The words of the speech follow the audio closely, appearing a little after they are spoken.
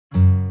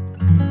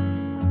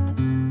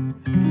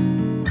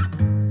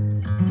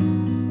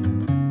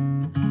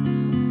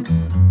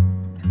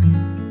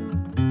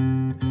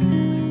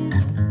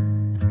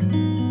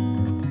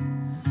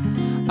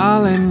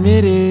I'll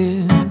admit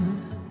it,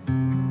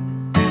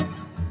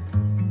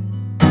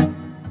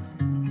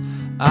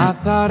 I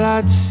thought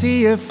I'd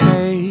see your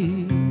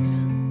face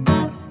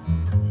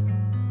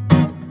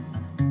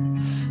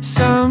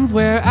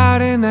somewhere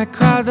out in that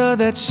crowd, though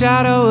that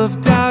shadow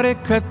of doubt,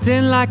 it crept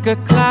in like a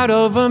cloud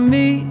over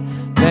me,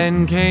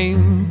 then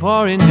came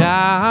pouring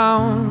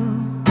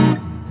down.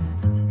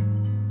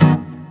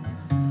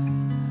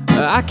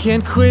 I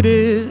can't quit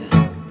it,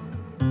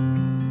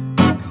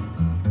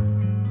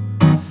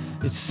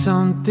 it's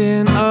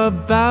something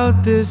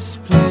about this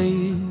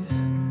place,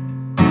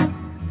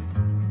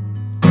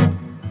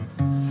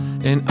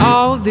 and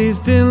all these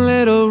dim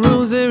little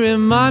rooms that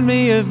remind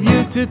me of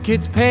you. Two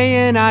kids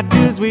paying our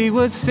dues, we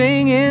were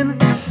singing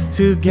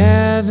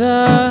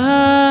together.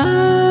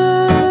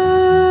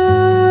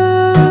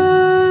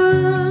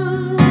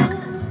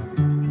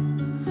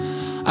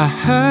 I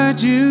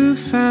heard you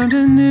found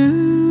a new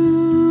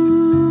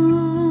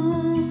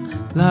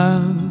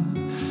love.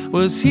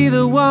 Was he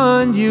the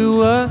one you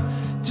were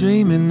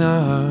dreaming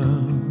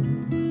of?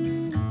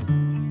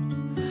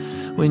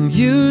 When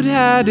you'd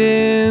had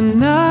enough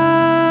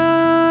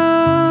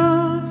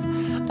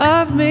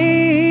of me,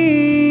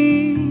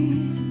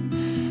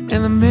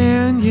 and the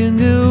man you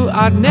knew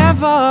I'd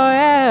never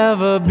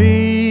ever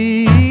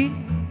be,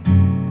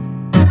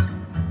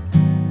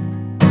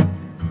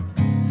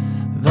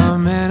 the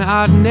man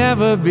I'd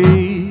never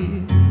be.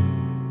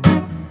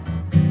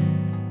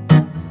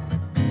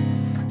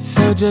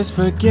 So just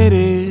forget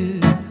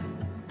it,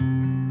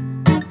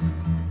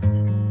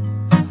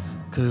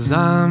 'cause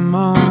I'm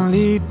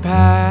only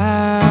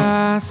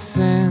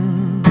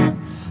passing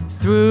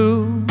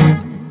through.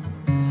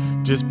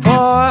 Just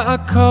pour a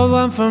cold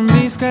one for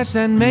me, scratch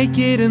and make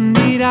it a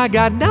need. I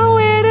got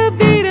nowhere to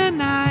be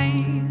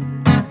tonight,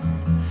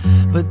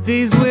 but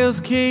these wheels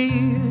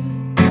keep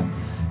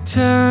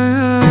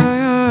turning.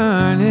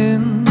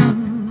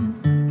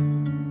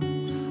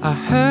 I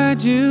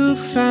heard you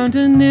found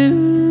a new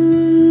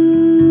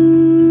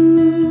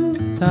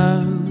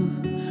love.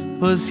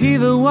 Was he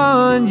the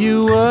one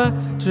you were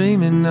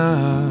dreaming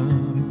of?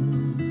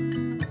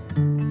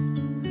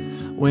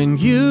 When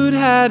you'd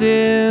had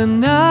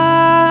enough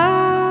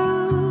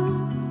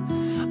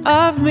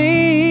of me,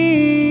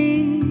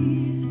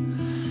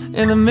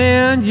 and the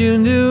man you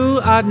knew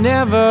I'd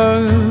never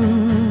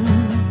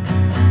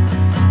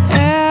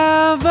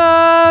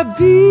ever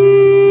be.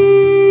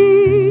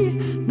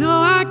 No,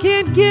 I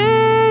can't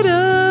get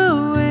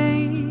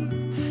away,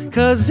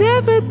 'cause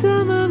every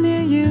time I'm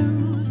near you,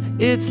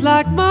 it's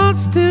like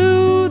moths to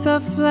the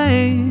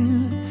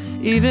flame.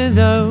 Even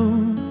though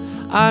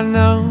I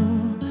know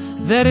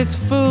that it's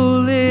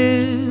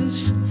foolish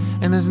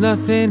and there's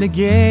nothing to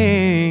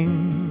gain,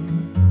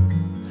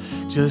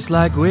 just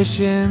like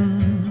wishing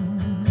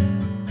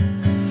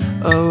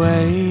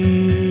away.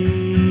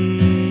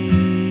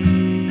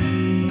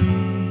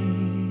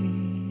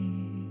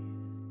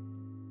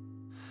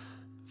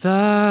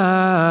 The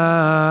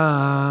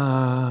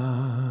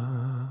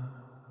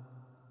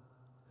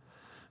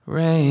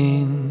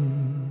rain.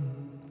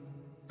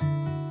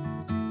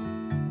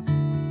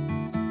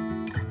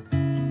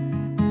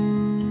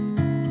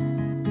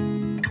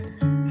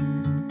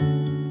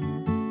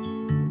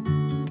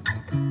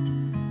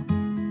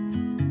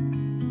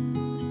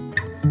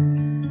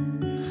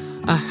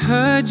 I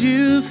heard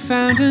you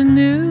found a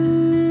new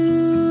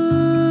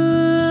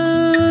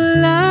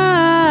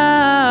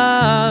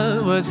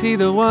love. Was he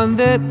the one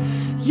that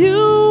you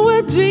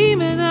were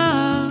dreaming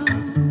of?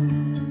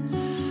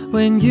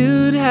 When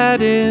you'd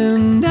had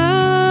enough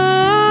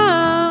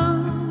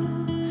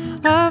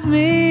of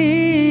me,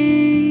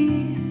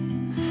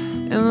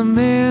 and the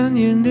man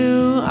you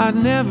knew I'd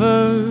never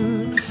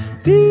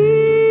be.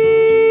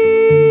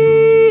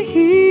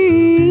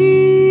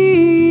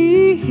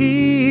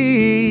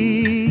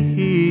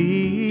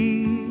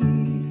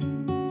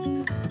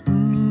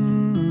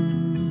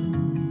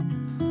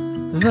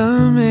 The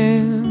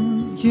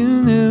man you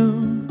knew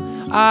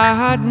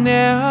I'd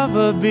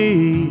never be,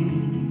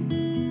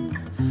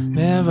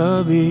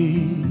 never be.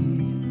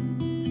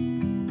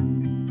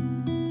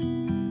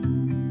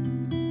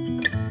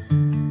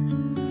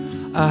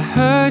 I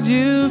heard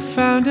you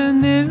found a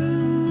new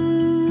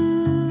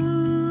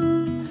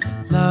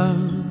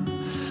love.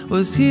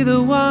 Was he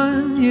the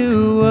one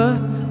you were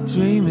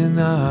dreaming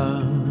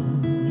of?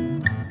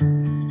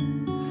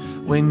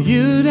 When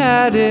you'd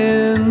had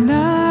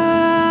enough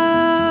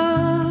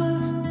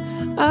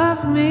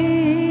of me,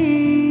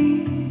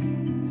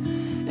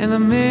 and the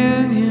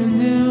man you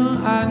knew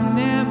I'd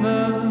never